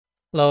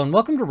Hello and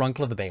welcome to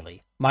Runkle of the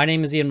Bailey. My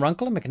name is Ian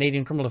Runkle. I'm a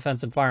Canadian criminal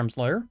defense and firearms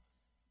lawyer.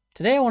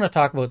 Today I want to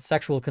talk about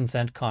sexual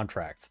consent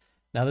contracts.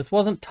 Now this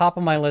wasn't top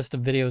of my list of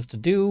videos to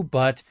do,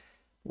 but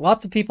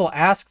lots of people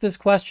ask this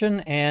question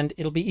and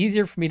it'll be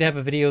easier for me to have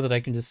a video that I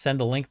can just send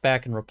a link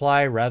back and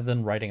reply rather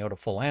than writing out a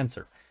full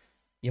answer.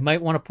 You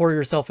might want to pour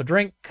yourself a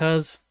drink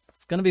because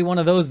it's going to be one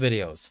of those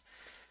videos.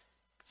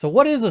 So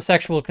what is a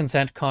sexual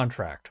consent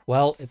contract?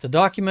 Well, it's a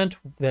document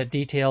that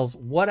details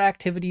what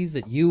activities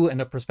that you and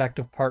a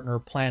prospective partner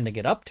plan to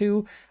get up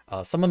to.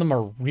 Some of them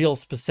are real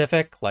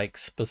specific, like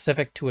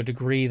specific to a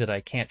degree that I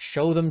can't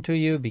show them to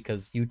you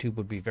because YouTube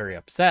would be very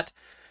upset.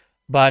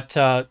 But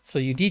so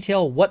you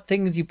detail what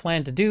things you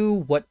plan to do,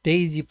 what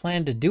days you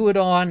plan to do it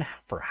on,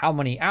 for how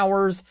many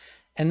hours,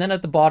 and then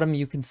at the bottom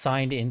you can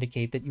sign to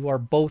indicate that you are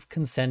both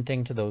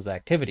consenting to those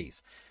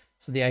activities.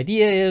 So the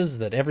idea is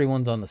that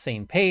everyone's on the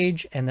same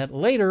page and that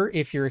later,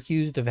 if you're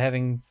accused of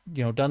having,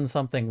 done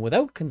something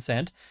without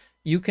consent,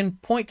 you can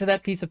point to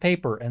that piece of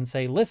paper and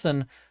say,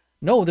 listen,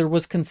 no, there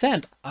was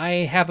consent. I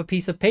have a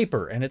piece of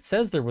paper and it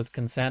says there was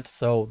consent.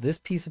 So this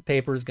piece of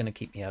paper is going to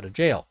keep me out of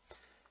jail.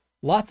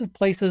 Lots of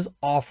places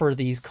offer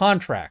these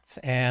contracts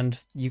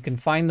and you can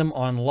find them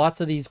on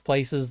lots of these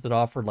places that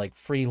offer like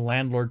free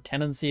landlord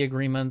tenancy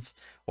agreements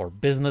or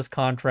business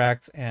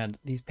contracts. And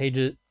these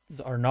pages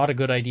are not a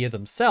good idea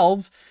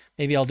themselves.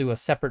 Maybe I'll do a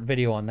separate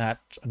video on that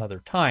another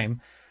time.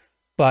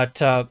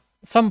 But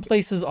some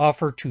places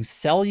offer to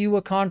sell you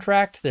a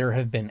contract. There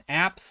have been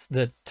apps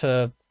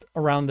that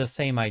around the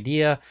same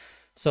idea.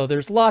 So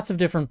there's lots of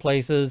different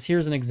places.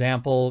 Here's an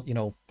example,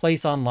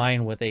 place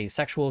online with a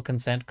sexual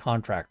consent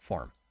contract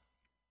form.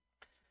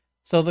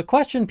 So the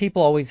question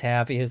people always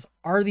have is,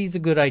 are these a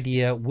good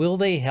idea? Will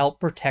they help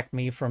protect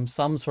me from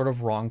some sort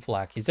of wrongful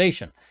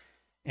accusation?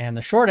 And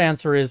the short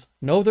answer is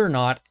no, they're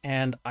not.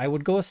 And I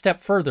would go a step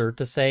further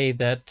to say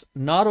that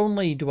not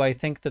only do I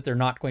think that they're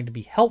not going to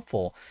be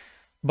helpful,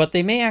 but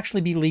they may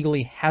actually be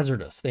legally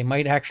hazardous. They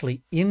might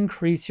actually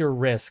increase your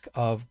risk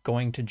of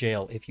going to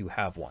jail if you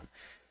have one.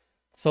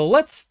 So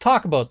let's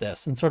talk about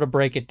this and sort of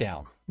break it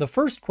down. The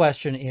first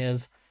question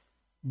is,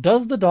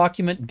 does the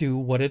document do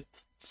what it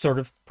sort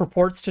of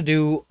purports to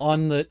do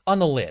on the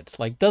lid?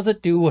 Like, does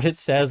it do what it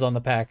says on the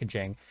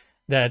packaging?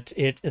 That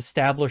it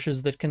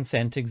establishes that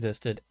consent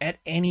existed at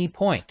any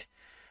point?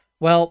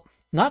 Well,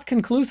 not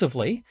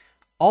conclusively.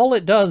 All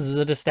it does is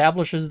it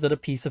establishes that a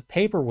piece of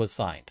paper was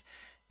signed.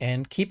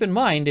 And keep in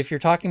mind, if you're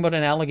talking about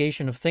an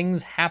allegation of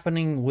things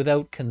happening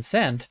without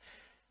consent,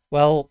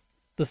 well,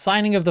 the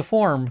signing of the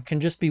form can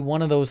just be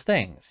one of those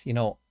things.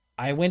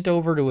 I went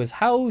over to his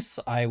house,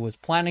 I was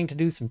planning to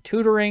do some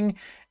tutoring,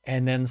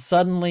 and then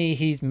suddenly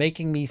he's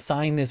making me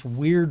sign this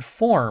weird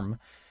form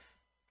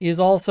is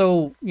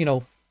also,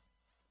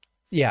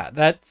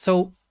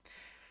 so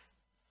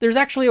there's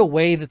actually a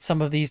way that some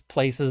of these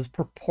places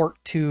purport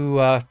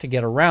to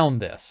get around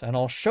this. And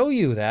I'll show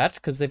you that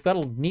because they've got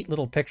a neat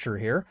little picture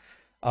here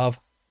of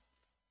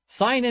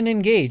sign and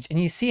engage.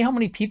 And you see how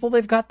many people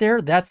they've got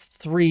there? That's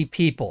 3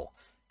 people,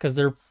 because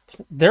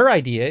their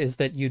idea is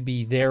that you'd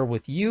be there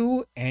with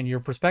you and your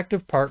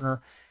prospective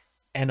partner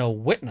and a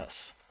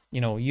witness.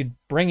 You'd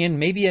bring in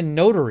maybe a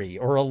notary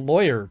or a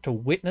lawyer to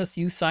witness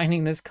you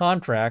signing this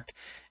contract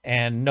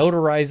and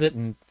notarize it.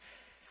 And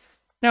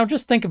now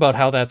just think about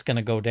how that's going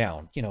to go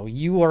down.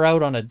 You are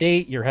out on a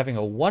date, you're having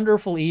a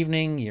wonderful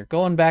evening, you're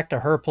going back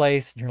to her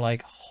place, and you're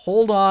like,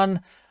 hold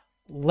on,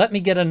 let me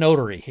get a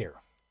notary here.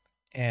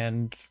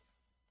 And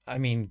I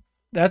mean,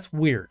 that's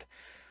weird.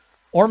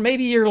 Or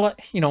maybe you're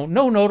like, no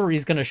notary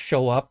is going to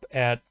show up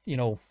at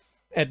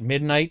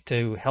midnight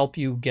to help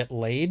you get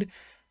laid.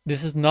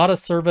 This is not a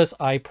service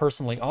I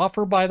personally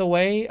offer, by the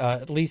way,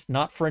 at least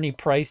not for any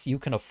price you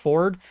can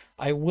afford.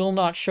 I will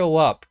not show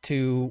up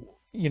to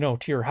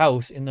your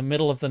house in the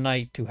middle of the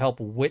night to help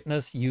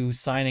witness you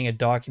signing a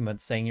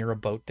document saying you're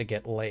about to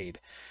get laid.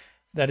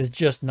 That is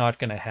just not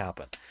going to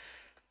happen.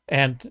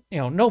 And,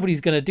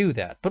 nobody's going to do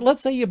that. But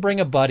let's say you bring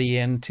a buddy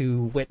in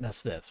to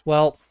witness this.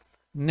 Well,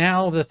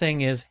 now the thing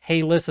is,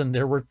 hey, listen,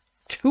 there were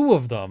 2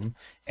 of them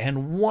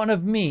and 1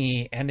 of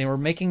me, and they were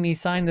making me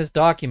sign this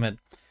document.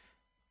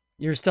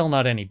 You're still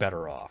not any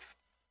better off.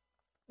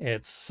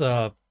 It's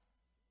a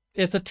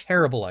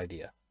terrible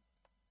idea.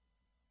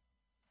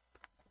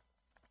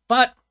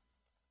 But,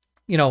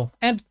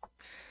 and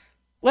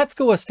let's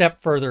go a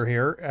step further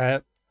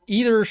here.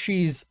 Either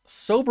she's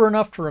sober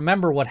enough to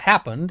remember what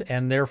happened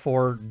and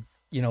therefore,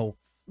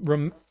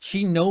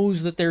 she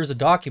knows that there's a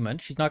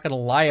document. She's not going to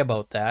lie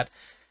about that.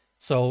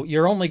 So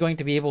you're only going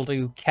to be able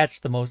to catch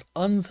the most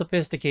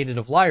unsophisticated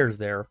of liars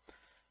there.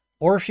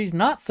 Or if she's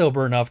not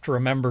sober enough to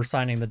remember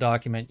signing the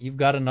document, you've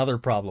got another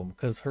problem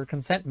because her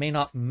consent may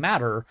not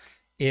matter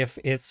if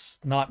it's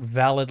not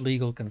valid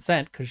legal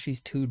consent because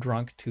she's too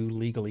drunk to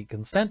legally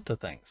consent to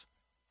things.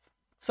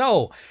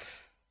 So,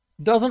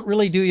 doesn't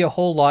really do you a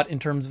whole lot in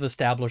terms of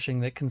establishing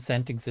that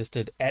consent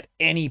existed at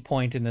any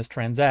point in this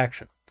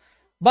transaction.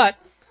 But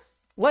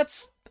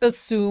let's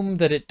assume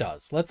that it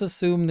does. Let's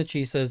assume that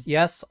she says,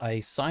 yes,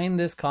 I signed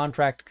this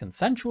contract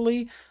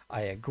consensually.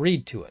 I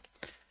agreed to it.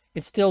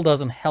 It still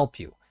doesn't help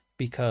you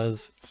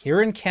because here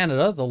in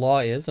Canada, the law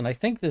is, and I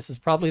think this is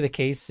probably the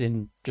case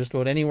in just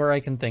about anywhere I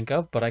can think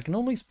of, but I can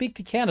only speak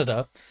to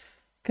Canada,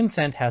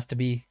 consent has to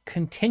be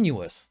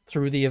continuous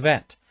through the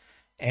event.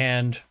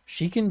 And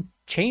she can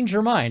change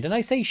her mind. And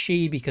I say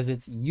she because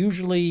it's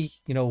usually,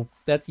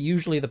 that's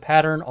usually the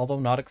pattern,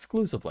 although not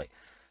exclusively.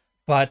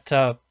 But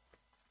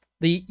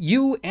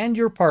you and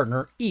your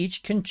partner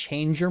each can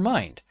change your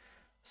mind.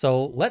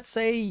 So let's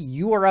say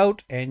you are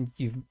out and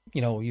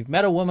you've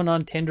met a woman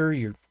on Tinder,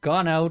 you've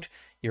gone out,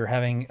 you're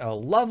having a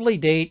lovely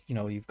date,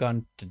 you've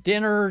gone to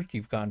dinner,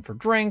 you've gone for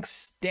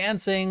drinks,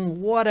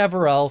 dancing,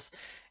 whatever else.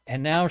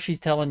 And now she's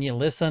telling you,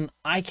 listen,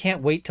 I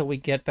can't wait till we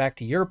get back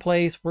to your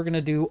place. We're going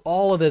to do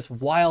all of this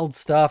wild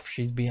stuff.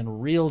 She's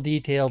being real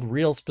detailed,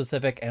 real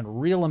specific,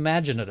 and real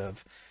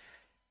imaginative.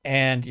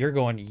 And you're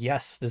going,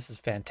 yes, this is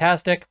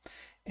fantastic.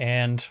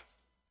 And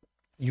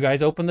you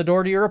guys open the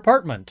door to your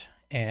apartment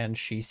and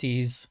she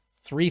sees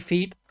 3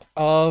 feet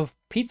of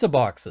pizza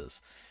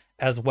boxes,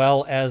 as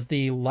well as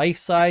the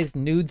life-size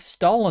nude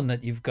Stalin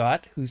that you've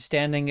got, who's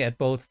standing at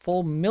both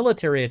full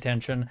military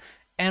attention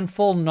and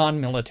full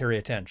non-military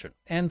attention.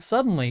 And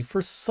suddenly,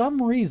 for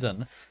some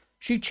reason,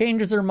 she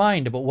changes her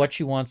mind about what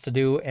she wants to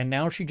do, and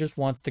now she just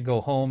wants to go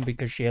home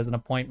because she has an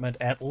appointment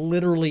at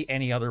literally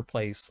any other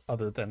place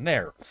other than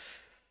there.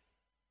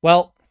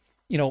 Well,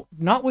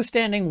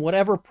 notwithstanding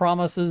whatever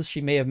promises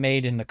she may have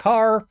made in the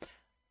car,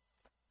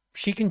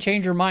 she can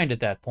change her mind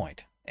at that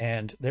point,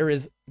 and there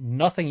is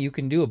nothing you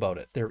can do about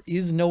it. There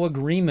is no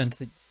agreement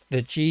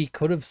that she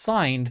could have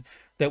signed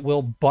that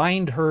will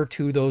bind her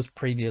to those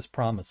previous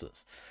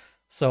promises.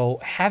 So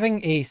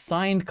having a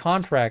signed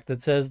contract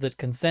that says that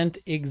consent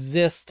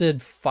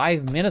existed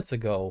 5 minutes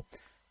ago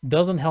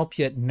doesn't help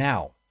you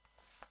now.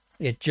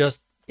 It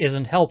just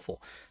isn't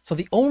helpful. So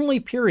the only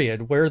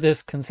period where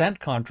this consent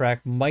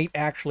contract might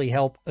actually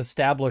help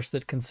establish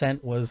that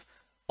consent was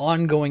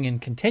ongoing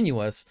and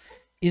continuous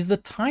is the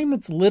time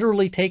it's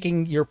literally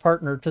taking your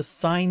partner to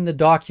sign the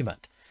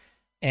document.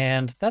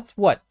 And that's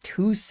what,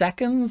 2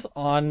 seconds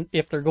on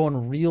if they're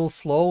going real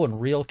slow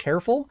and real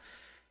careful?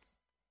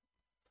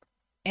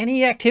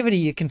 Any activity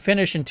you can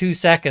finish in 2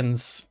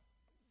 seconds,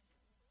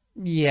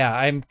 yeah,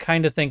 I'm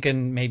kind of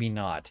thinking maybe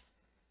not.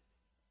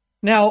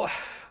 Now,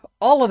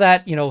 all of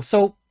that,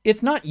 so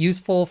it's not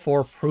useful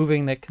for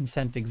proving that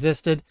consent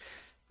existed,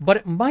 but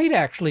it might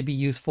actually be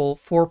useful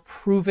for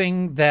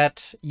proving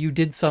that you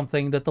did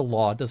something that the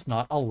law does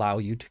not allow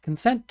you to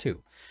consent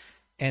to.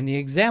 And the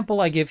example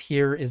I give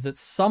here is that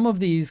some of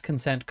these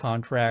consent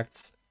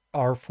contracts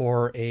are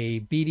for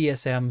a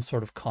BDSM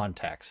sort of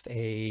context,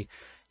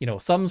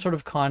 some sort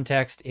of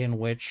context in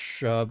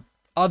which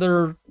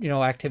other,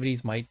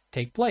 activities might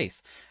take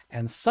place.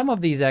 And some of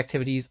these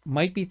activities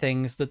might be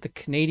things that the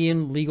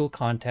Canadian legal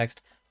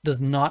context does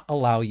not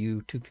allow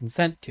you to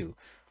consent to.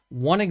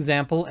 One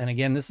example, and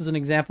again, this is an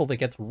example that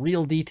gets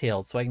real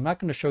detailed, so I'm not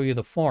going to show you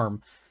the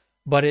form,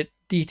 but it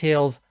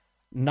details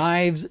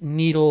knives,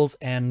 needles,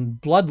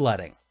 and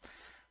bloodletting.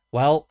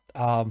 Well,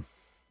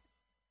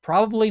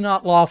 probably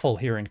not lawful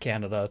here in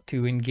Canada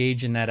to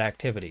engage in that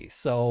activity.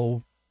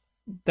 So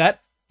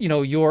that,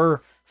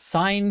 your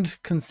signed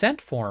consent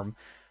form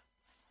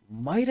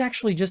might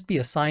actually just be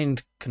a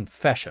signed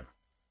confession.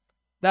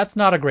 That's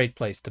not a great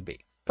place to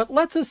be. But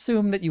let's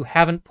assume that you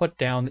haven't put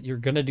down that you're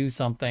going to do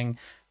something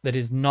that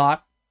is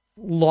not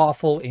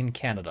lawful in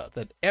Canada,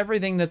 that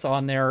everything that's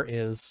on there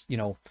is,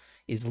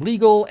 is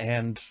legal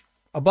and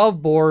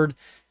above board,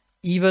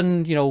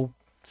 even,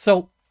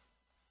 so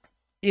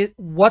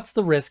what's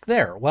the risk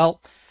there?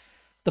 Well,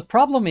 the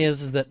problem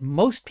is that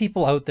most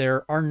people out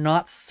there are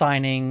not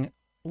signing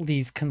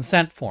these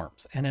consent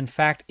forms. And in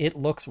fact, it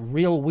looks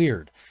real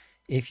weird.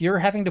 If you're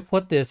having to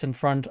put this in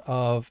front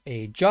of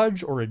a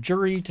judge or a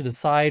jury to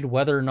decide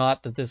whether or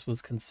not that this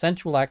was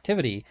consensual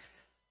activity,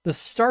 the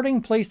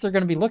starting place they're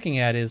going to be looking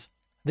at is,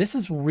 this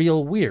is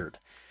real weird.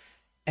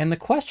 And the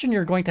question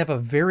you're going to have a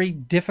very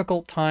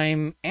difficult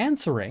time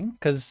answering,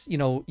 because,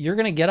 you're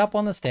going to get up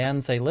on the stand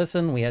and say,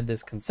 listen, we had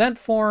this consent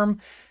form,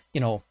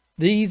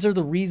 these are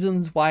the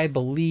reasons why I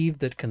believe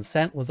that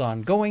consent was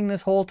ongoing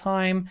this whole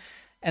time.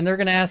 And they're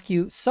going to ask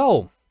you,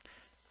 so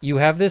you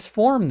have this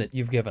form that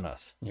you've given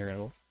us. And you're going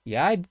to go,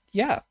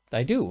 yeah,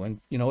 I do.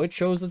 And, it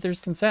shows that there's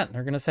consent. And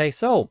they're going to say,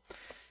 so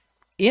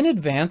in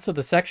advance of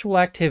the sexual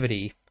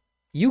activity,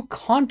 you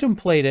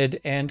contemplated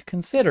and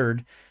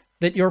considered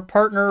that your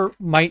partner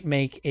might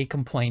make a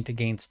complaint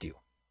against you.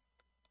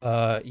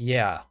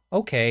 Yeah,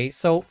 okay.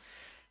 So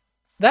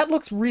that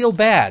looks real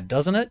bad,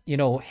 doesn't it?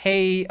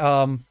 Hey,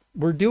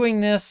 we're doing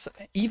this,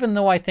 even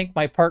though I think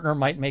my partner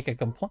might make a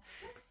complaint.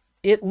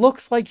 It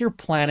looks like you're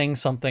planning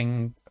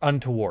something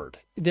untoward.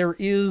 There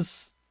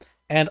is,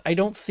 and I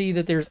don't see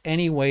that there's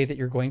any way that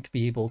you're going to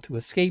be able to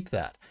escape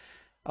that.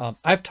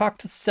 I've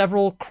talked to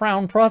several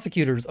Crown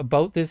prosecutors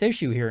about this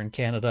issue here in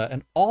Canada,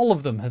 and all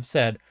of them have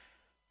said,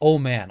 oh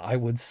man, I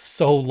would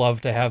so love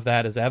to have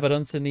that as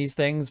evidence in these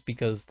things,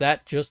 because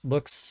that just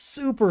looks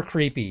super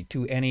creepy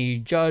to any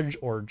judge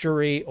or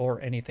jury or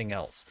anything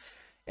else.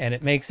 And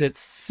it makes it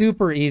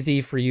super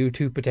easy for you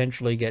to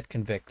potentially get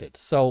convicted.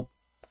 So,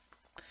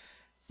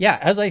 Yeah,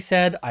 as I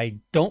said, I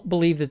don't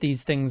believe that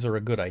these things are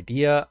a good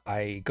idea.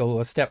 I go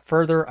a step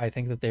further. I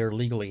think that they are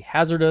legally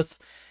hazardous.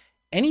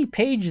 Any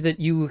page that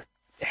you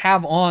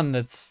have on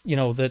that's,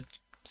 that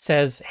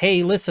says,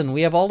 hey, listen,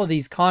 we have all of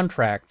these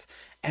contracts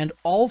and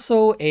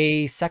also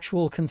a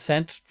sexual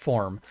consent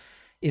form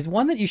is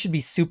one that you should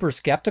be super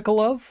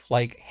skeptical of.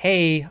 Like,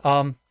 hey,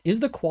 is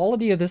the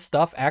quality of this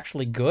stuff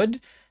actually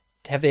good?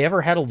 Have they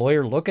ever had a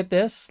lawyer look at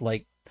this?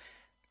 Like,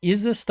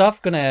 is this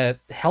stuff going to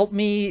help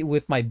me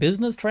with my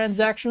business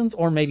transactions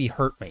or maybe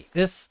hurt me?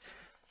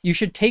 You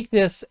should take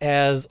this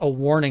as a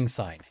warning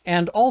sign.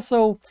 And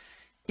also,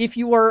 if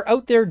you are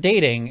out there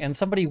dating and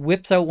somebody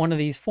whips out one of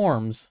these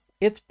forms,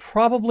 it's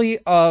probably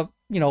a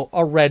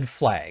red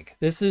flag.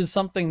 This is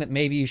something that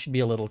maybe you should be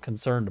a little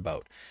concerned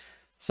about.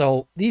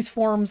 So these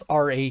forms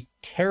are a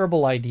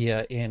terrible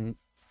idea in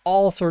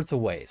all sorts of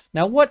ways.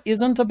 Now, what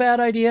isn't a bad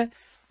idea?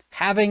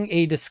 Having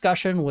a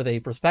discussion with a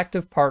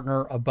prospective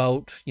partner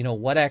about,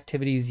 what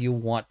activities you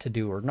want to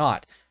do or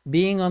not.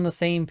 Being on the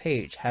same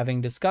page,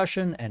 having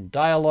discussion and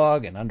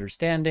dialogue and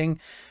understanding.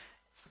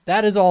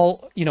 That is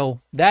all,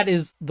 that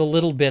is the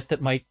little bit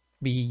that might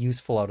be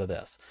useful out of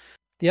this.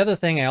 The other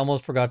thing I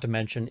almost forgot to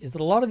mention is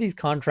that a lot of these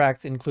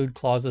contracts include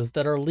clauses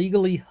that are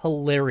legally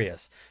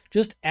hilarious.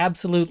 Just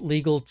absolute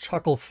legal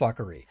chuckle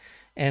fuckery.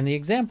 And the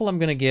example I'm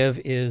going to give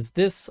is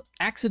this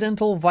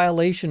accidental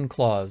violation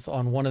clause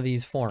on one of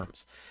these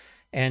forms.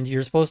 And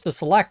you're supposed to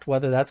select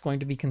whether that's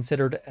going to be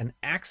considered an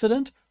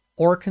accident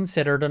or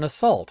considered an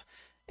assault.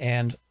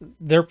 And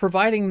they're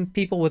providing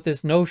people with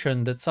this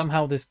notion that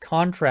somehow this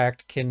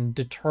contract can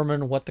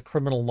determine what the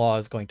criminal law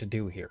is going to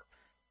do here.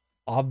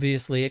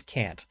 Obviously, it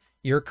can't.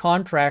 Your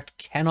contract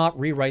cannot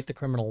rewrite the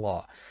criminal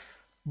law.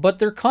 But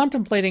they're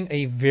contemplating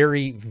a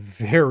very,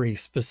 very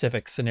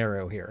specific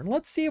scenario here. And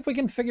let's see if we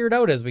can figure it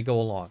out as we go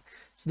along.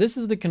 So this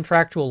is the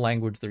contractual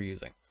language they're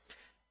using.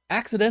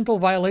 Accidental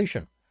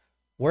violation.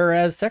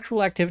 Whereas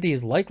sexual activity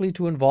is likely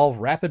to involve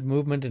rapid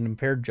movement and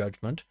impaired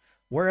judgment,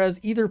 whereas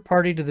either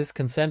party to this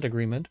consent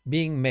agreement,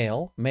 being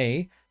male,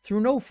 may,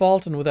 through no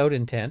fault and without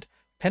intent,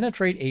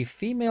 penetrate a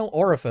female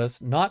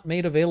orifice not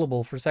made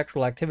available for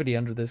sexual activity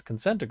under this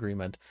consent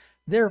agreement.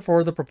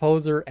 Therefore, the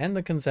proposer and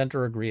the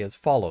consenter agree as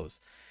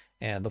follows.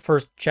 And the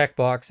first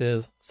checkbox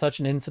is, such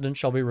an incident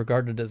shall be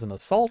regarded as an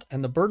assault,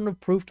 and the burden of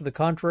proof to the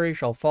contrary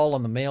shall fall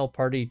on the male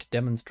party to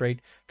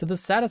demonstrate to the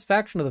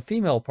satisfaction of the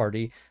female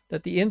party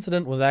that the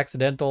incident was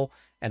accidental,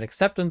 and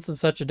acceptance of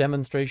such a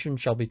demonstration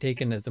shall be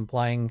taken as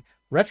implying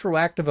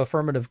retroactive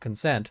affirmative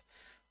consent,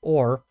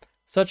 or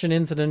such an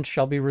incident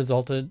shall be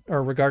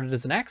regarded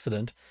as an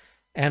accident,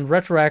 and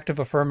retroactive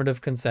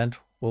affirmative consent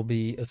will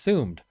be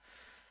assumed.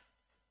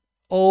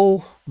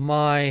 Oh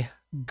my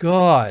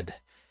God.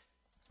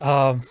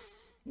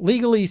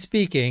 Legally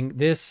speaking,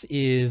 this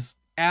is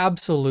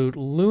absolute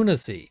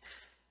lunacy.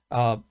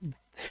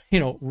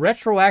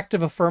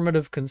 Retroactive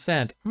affirmative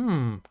consent.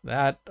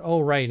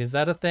 Right. Is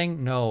that a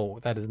thing? No,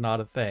 that is not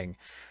a thing.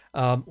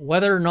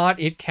 Whether or not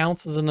it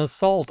counts as an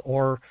assault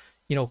or,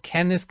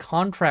 can this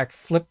contract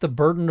flip the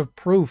burden of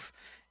proof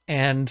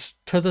and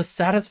to the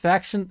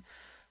satisfaction?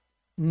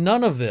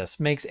 None of this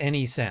makes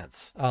any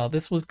sense.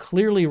 This was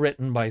clearly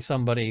written by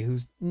somebody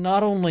who's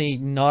not only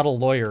not a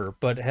lawyer,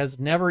 but has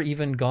never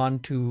even gone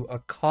to a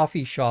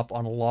coffee shop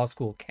on a law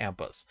school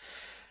campus.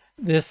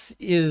 This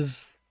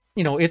is,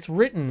 it's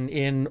written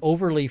in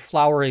overly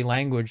flowery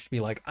language to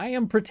be like, I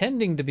am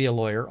pretending to be a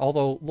lawyer,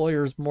 although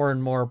lawyers more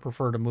and more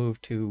prefer to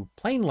move to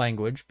plain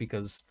language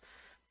because,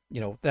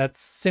 that's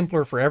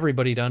simpler for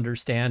everybody to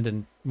understand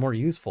and more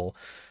useful.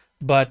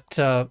 But,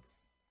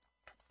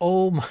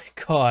 oh my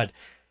God.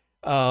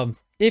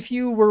 If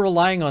you were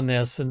relying on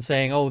this and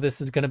saying, oh, this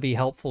is going to be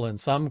helpful in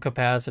some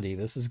capacity,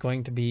 this is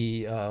going to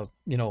be,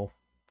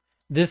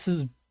 this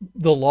is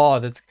the law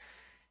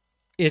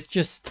it's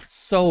just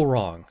so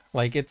wrong.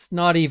 Like, it's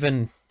not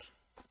even,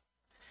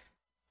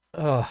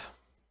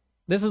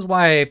 this is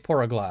why I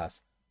pour a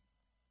glass.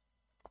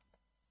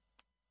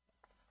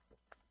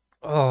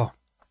 Oh,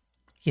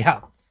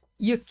 yeah.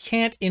 You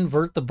can't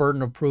invert the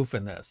burden of proof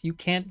in this. You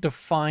can't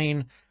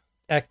define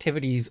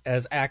activities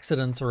as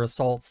accidents or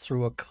assaults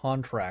through a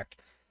contract.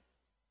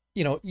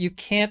 You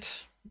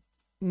can't,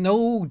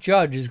 no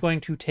judge is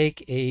going to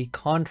take a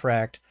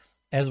contract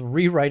as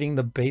rewriting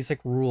the basic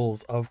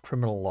rules of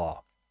criminal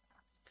law.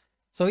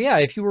 So yeah,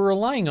 if you were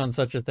relying on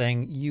such a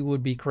thing, you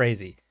would be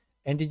crazy.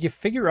 And did you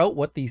figure out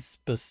what the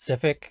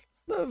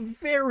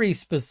very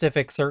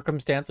specific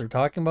circumstance they're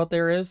talking about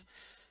there is?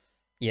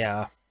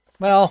 Yeah,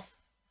 well,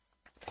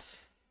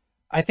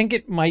 I think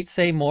it might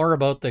say more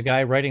about the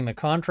guy writing the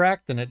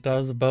contract than it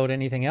does about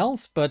anything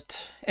else.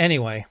 But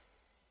anyway,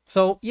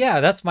 so yeah,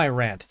 that's my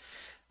rant.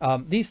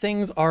 These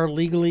things are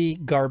legally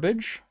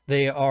garbage.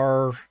 They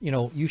are,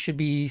 you should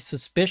be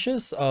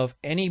suspicious of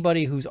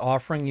anybody who's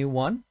offering you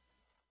one.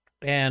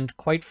 And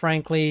quite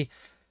frankly,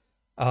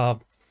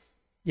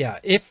 yeah,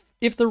 if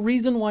the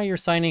reason why you're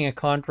signing a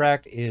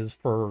contract is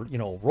for,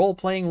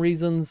 role-playing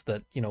reasons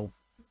that,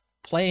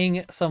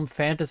 playing some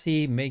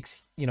fantasy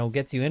makes,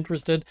 gets you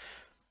interested,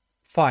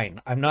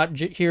 fine. I'm not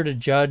here to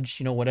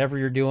judge, whatever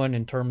you're doing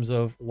in terms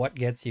of what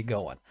gets you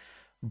going.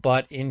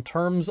 But in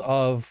terms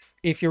of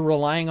if you're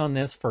relying on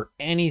this for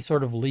any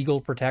sort of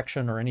legal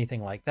protection or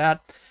anything like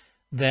that,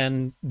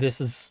 then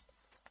this is,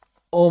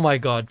 oh my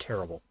God,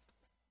 terrible.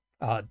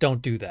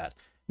 Don't do that.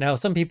 Now,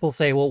 some people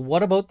say, well,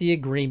 what about the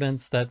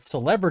agreements that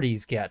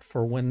celebrities get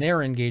for when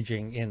they're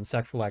engaging in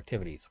sexual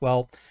activities?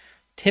 Well,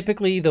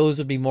 typically those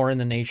would be more in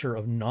the nature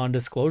of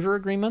non-disclosure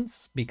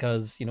agreements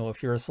because,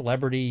 if you're a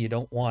celebrity, you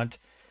don't want,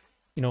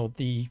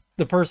 the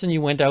person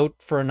you went out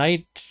for a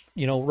night,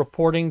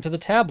 reporting to the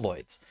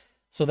tabloids.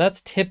 So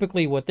that's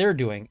typically what they're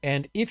doing.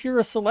 And if you're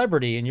a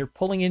celebrity and you're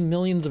pulling in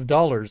millions of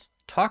dollars,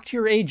 talk to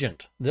your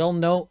agent. They'll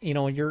know,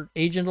 your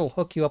agent will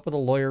hook you up with a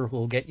lawyer who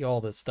will get you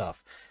all this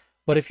stuff.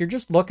 But if you're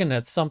just looking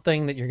at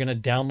something that you're going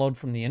to download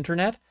from the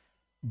internet,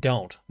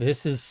 don't.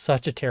 This is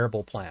such a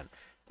terrible plan.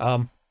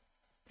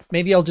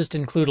 Maybe I'll just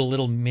include a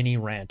little mini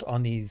rant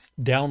on these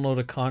download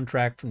a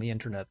contract from the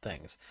internet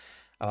things.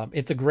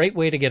 It's a great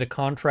way to get a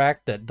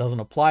contract that doesn't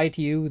apply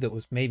to you, that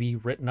was maybe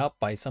written up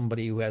by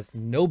somebody who has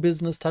no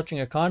business touching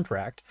a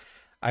contract.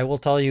 I will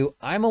tell you,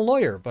 I'm a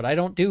lawyer, but I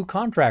don't do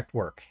contract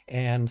work.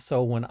 And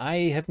so when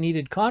I have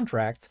needed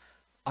contracts,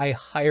 I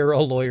hire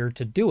a lawyer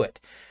to do it.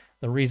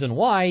 The reason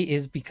why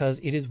is because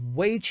it is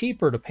way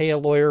cheaper to pay a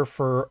lawyer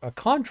for a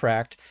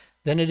contract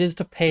than it is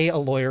to pay a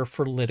lawyer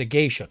for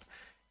litigation.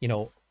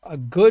 A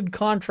good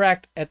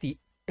contract at the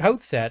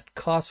outset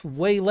costs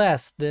way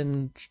less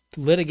than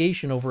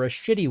litigation over a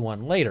shitty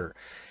one later.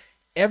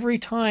 Every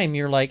time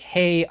you're like,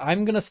 hey,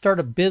 I'm going to start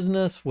a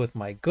business with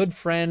my good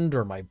friend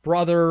or my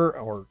brother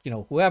or,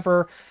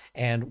 whoever,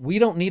 and we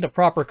don't need a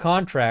proper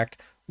contract.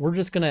 We're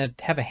just going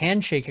to have a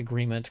handshake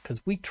agreement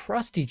because we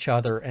trust each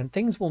other and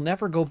things will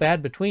never go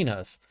bad between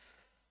us.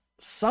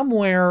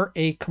 Somewhere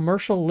a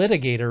commercial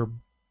litigator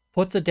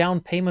puts a down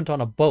payment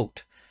on a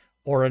boat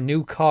or a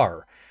new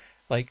car.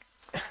 Like,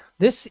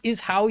 this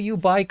is how you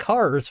buy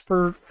cars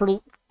for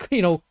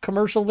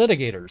commercial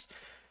litigators.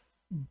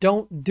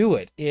 Don't do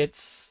it.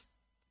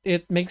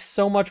 It makes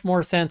so much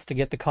more sense to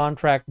get the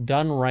contract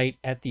done right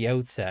at the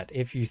outset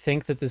if you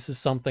think that this is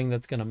something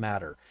that's going to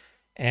matter.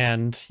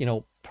 And,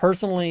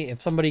 personally,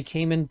 if somebody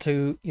came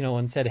into,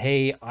 and said,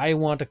 hey, I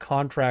want a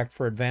contract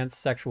for advanced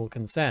sexual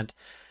consent,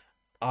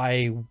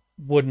 I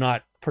would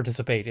not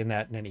participate in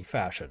that in any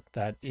fashion.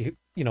 That,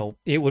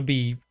 it would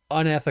be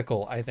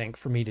unethical, I think,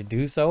 for me to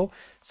do so.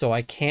 So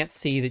I can't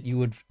see that you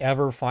would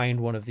ever find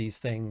one of these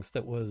things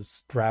that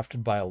was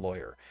drafted by a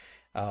lawyer.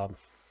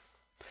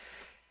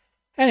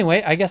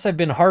 Anyway, I guess I've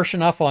been harsh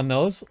enough on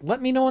those.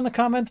 Let me know in the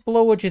comments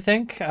below what you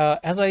think.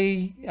 As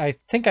I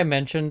think I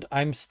mentioned,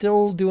 I'm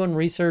still doing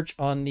research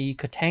on the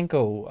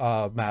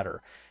Katanko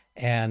matter.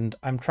 And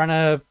I'm trying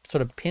to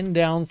sort of pin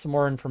down some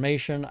more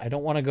information. I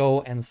don't want to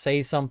go and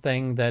say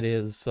something that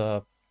is,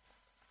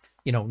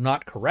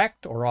 not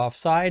correct or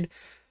offside.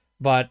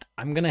 But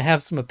I'm going to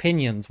have some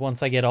opinions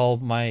once I get all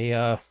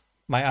my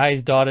my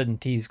I's dotted and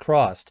T's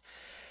crossed.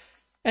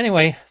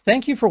 Anyway,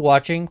 thank you for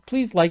watching.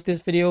 Please like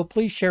this video.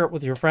 Please share it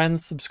with your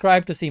friends.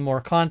 Subscribe to see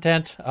more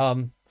content.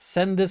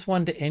 Send this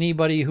one to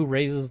anybody who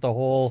raises the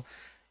whole,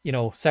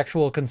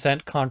 sexual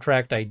consent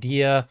contract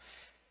idea.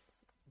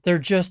 They're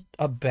just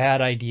a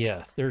bad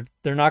idea.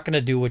 They're not going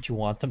to do what you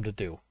want them to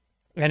do.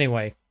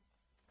 Anyway,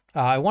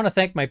 I want to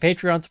thank my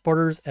Patreon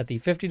supporters at the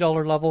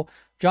 $50 level: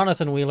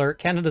 Jonathan Wheeler,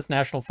 Canada's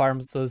National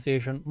Firearms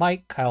Association,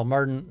 Mike, Kyle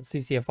Martin,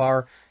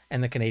 CCFR,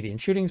 and the Canadian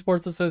Shooting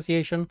Sports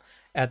Association.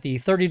 At the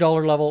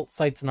 $30 level,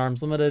 Sights and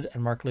Arms Limited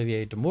and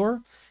Marc-Olivier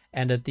Demour.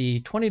 And at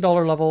the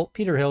 $20 level,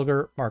 Peter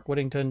Hilger, Mark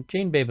Whittington,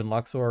 Jane Babin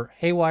Luxor,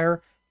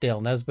 Haywire, Dale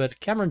Nesbitt,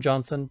 Cameron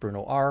Johnson,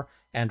 Bruno R.,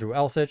 Andrew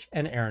Elsich,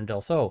 and Aaron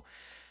Delso.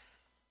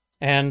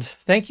 And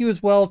thank you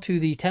as well to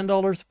the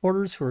 $10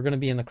 supporters who are going to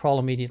be in the crawl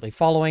immediately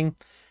following.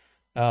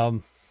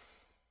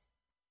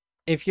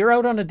 If you're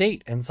out on a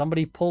date and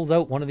somebody pulls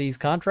out one of these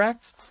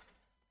contracts,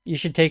 you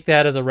should take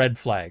that as a red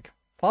flag.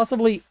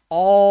 Possibly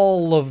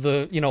all of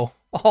the,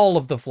 all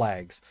of the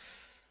flags.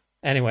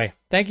 Anyway,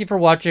 thank you for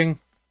watching.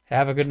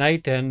 Have a good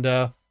night and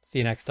see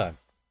you next time.